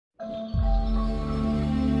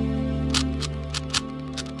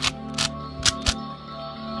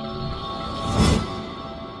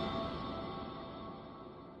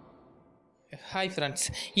Hi friends,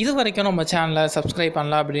 இது வரைக்கும் நம்ம சேனலை சப்ஸ்கிரைப்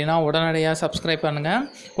பண்ணலாம் அப்படின்னா உடனடியாக சப்ஸ்கிரைப் பண்ணுங்கள்.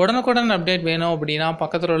 உடனுக்குடன் அப்டேட் வேணும் அப்படின்னா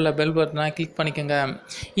பக்கத்தில் உள்ள பெல் பட்டனை கிளிக் பண்ணிக்கோங்க.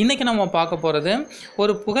 இன்றைக்கி நம்ம பார்க்க போகிறது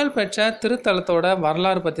ஒரு புகழ்பெற்ற திருத்தலத்தோட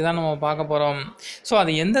வரலாறு பற்றி தான் நம்ம பார்க்க போகிறோம். ஸோ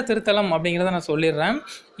அது எந்த திருத்தலம் அப்படிங்கிறத நான் சொல்லிடுறேன்.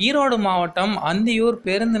 ஈரோடு மாவட்டம் அந்தியூர்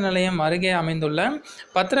பேருந்து நிலையம் அருகே அமைந்துள்ள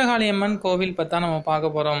பத்ரகாளி அம்மன் கோவில் பற்றி தான் நம்ம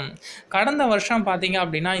பார்க்க போகிறோம். கடந்த வருஷம் பார்த்திங்க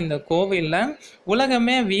அப்படின்னா இந்த கோவிலில்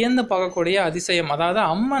உலகமே வியந்து பார்க்கக்கூடிய அதிசயம், அதாவது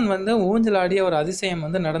அம்மன் ஊஞ்சலாடிய ஒரு அதிசயம்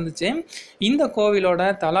நடந்துச்சு. இந்த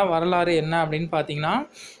கோவிலோட தல வரலாறு என்ன அப்படின்னு பார்த்தீங்கன்னா,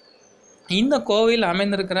 இந்த கோவில்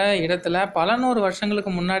அமைந்திருக்கிற இடத்துல பல நூறு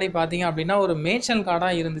வருஷங்களுக்கு முன்னாடி பார்த்தீங்க அப்படின்னா ஒரு மேய்ச்சல்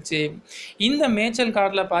காடாக இருந்துச்சு. இந்த மேய்ச்சல்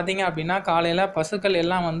காட்டில் பார்த்தீங்க அப்படின்னா காலையில் பசுக்கள்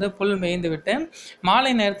எல்லாம் புல் மேய்ந்து விட்டு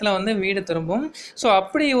மாலை நேரத்தில் வீடு திரும்பும். ஸோ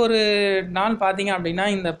அப்படி ஒரு நாள் பார்த்தீங்க அப்படின்னா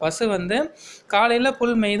இந்த பசு காலையில்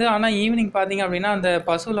புல் மேய்து, ஆனால் ஈவினிங் பார்த்தீங்க அப்படின்னா அந்த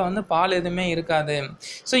பசுவில் பால் எதுவுமே இருக்காது.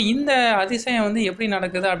 ஸோ இந்த அதிசயம் எப்படி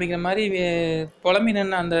நடக்குது அப்படிங்கிற மாதிரி புலம்பி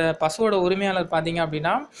நின்று அந்த பசுவோட உரிமையாளர் பார்த்தீங்க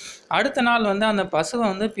அப்படின்னா அடுத்த நாள் அந்த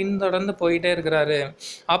பசுவை பின்தொடர்ந்து போயிட்டே இருக்கிறாரு.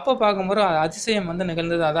 அப்போ பார்க்கும்போது அதிசயம்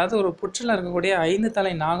நிகழ்ந்தது. அதாவது ஒரு புற்றில் இருக்கக்கூடிய 5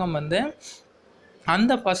 தலை நாகம்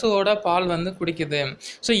அந்த பசுவோட பால் குடிக்குது.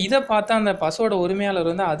 ஸோ இதை பார்த்தா அந்த பசுவோட உரிமையாளர்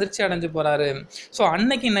அதிர்ச்சி அடைஞ்சு போகிறாரு. ஸோ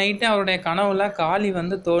அன்னைக்கு நைட்டு அவருடைய கனவுல காளி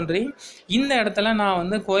தோன்றி இந்த இடத்துல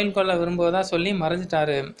நான் கோயில் கொள்ள விரும்புவதாக சொல்லி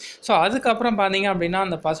மறைஞ்சிட்டாரு. ஸோ அதுக்கப்புறம் பார்த்தீங்க அப்படின்னா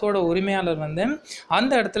அந்த பசுவோட உரிமையாளர்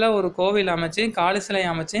அந்த இடத்துல ஒரு கோவில் அமைச்சு காளி சிலை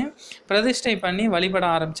அமைச்சு பிரதிஷ்டை பண்ணி வழிபட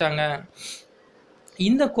ஆரம்பித்தாங்க.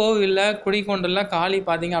 இந்த கோவிலில் குடிக்கொண்டுள்ள காளி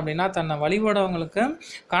பார்த்தீங்க அப்படின்னா தன்னை வழிபடவங்களுக்கு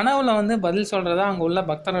கனவுல பதில் சொல்கிறதா அங்கே உள்ள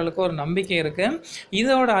பக்தர்களுக்கு ஒரு நம்பிக்கை இருக்குது.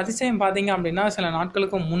 இதோட அதிசயம் பார்த்தீங்க அப்படின்னா சில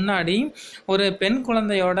நாட்களுக்கு முன்னாடி ஒரு பெண்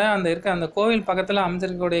குழந்தையோட அந்த கோவில் பக்கத்தில்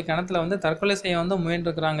அமைஞ்சிருக்கக்கூடிய கிணத்துல தற்கொலை செய்ய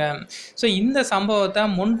முயன்றுருக்கிறாங்க. ஸோ இந்த சம்பவத்தை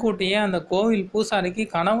முன்கூட்டியே அந்த கோவில் பூசாரிக்கு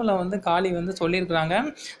கனவுல காளி சொல்லியிருக்கிறாங்க.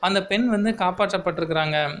 அந்த பெண்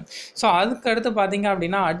காப்பாற்றப்பட்டிருக்கிறாங்க. ஸோ அதுக்கடுத்து பார்த்தீங்க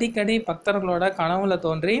அப்படின்னா அடிக்கடி பக்தர்களோட கனவுல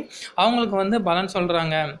தோன்றி அவங்களுக்கு பலன் சொல்கிறாங்க.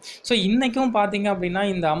 ஸோ இன்றைக்கும் பார்த்தீங்க அப்படின்னா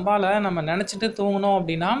இந்த அம்பாவை நம்ம நினச்சிட்டு தூங்கணும்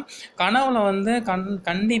அப்படின்னா கனவுல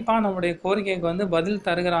கண்டிப்பாக நம்முடைய கோரிக்கைக்கு பதில்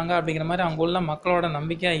தருகிறாங்க அப்படிங்கிற மாதிரி அங்கே உள்ள மக்களோட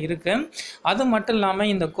நம்பிக்கையாக இருக்குது. அது மட்டும்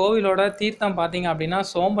இல்லாமல் இந்த கோவிலோட தீர்த்தம் பார்த்தீங்க அப்படின்னா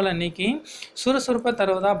சோம்பலை நீக்கி சுறுசுறுப்பை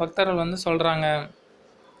தருவதாக பக்தர்கள் சொல்கிறாங்க.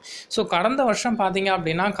 ஸோ கடந்த வருஷம் பார்த்தீங்க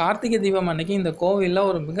அப்படின்னா கார்த்திகை தீபம் அன்னைக்கு இந்த கோவிலில்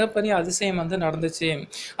ஒரு மிகப்பெரிய அதிசயம் நடந்துச்சு.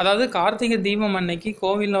 அதாவது கார்த்திகை தீபம் அன்னைக்கு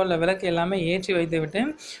கோவிலில் உள்ள விளக்கு எல்லாமே ஏற்றி வைத்து விட்டு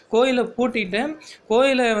கோயிலை பூட்டிட்டு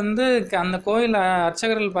கோயிலை அந்த கோயில்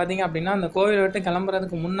அர்ச்சகர்கள் பார்த்தீங்க அப்படின்னா அந்த கோயிலை விட்டு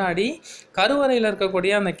கிளம்புறதுக்கு முன்னாடி கருவறையில்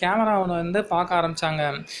இருக்கக்கூடிய அந்த கேமராவை பார்க்க ஆரம்பித்தாங்க.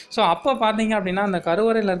 ஸோ அப்போ பார்த்தீங்க அப்படின்னா அந்த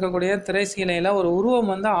கருவறையில் இருக்கக்கூடிய திரைசீலையில் ஒரு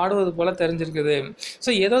உருவம் ஆடுவது போல் தெரிஞ்சிருக்குது. ஸோ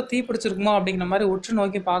ஏதோ தீப்பிடிச்சிருக்குமோ அப்படிங்கிற மாதிரி உற்று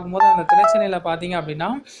நோக்கி பார்க்கும்போது அந்த திரைசீலையில் பார்த்தீங்க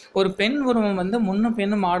அப்படின்னா ஒரு பெண் உருவம் முன்னும்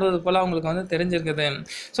பெண்ணும் ஆடுவது போல் அவங்களுக்கு தெரிஞ்சிருக்குது.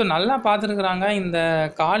 ஸோ நல்லா பார்த்துருக்குறாங்க. இந்த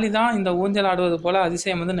காளி தான் இந்த ஊஞ்சல் ஆடுவது போல்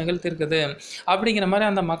அதிசயம் நிகழ்த்திருக்குது அப்படிங்கிற மாதிரி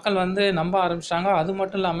அந்த மக்கள் நம்ப ஆரம்பிச்சிட்டாங்க. அது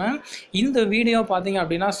மட்டும் இல்லாமல் இந்த வீடியோ பார்த்தீங்க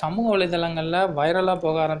அப்படின்னா சமூக வலைதளங்களில் வைரலாக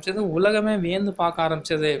போக ஆரம்பிச்சது. உலகமே வியந்து பார்க்க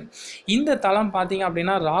ஆரம்பிச்சது. இந்த தலம் பார்த்தீங்க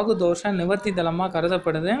அப்படின்னா ராகு தோஷ நிவர்த்தி தலமாக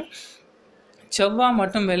கருதப்படுது. செவ்வாய்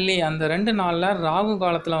மற்றும் வெள்ளி அந்த 2 நாளில் ராகு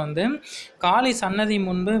காலத்தில் காளி சன்னதி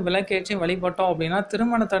முன்பு விளக்கேற்றி வழிபட்டோம் அப்படின்னா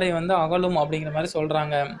திருமண தடை அகலும் அப்படிங்கிற மாதிரி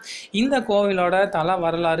சொல்கிறாங்க. இந்த கோவிலோட தல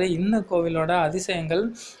வரலாறு, இந்த கோவிலோட அதிசயங்கள்,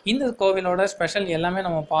 இந்த கோவிலோட ஸ்பெஷல் எல்லாமே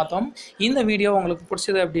நம்ம பார்த்தோம். இந்த வீடியோ உங்களுக்கு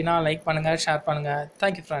பிடிச்சது அப்படின்னா லைக் பண்ணுங்கள், ஷேர் பண்ணுங்கள்.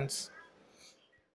 Thank you friends.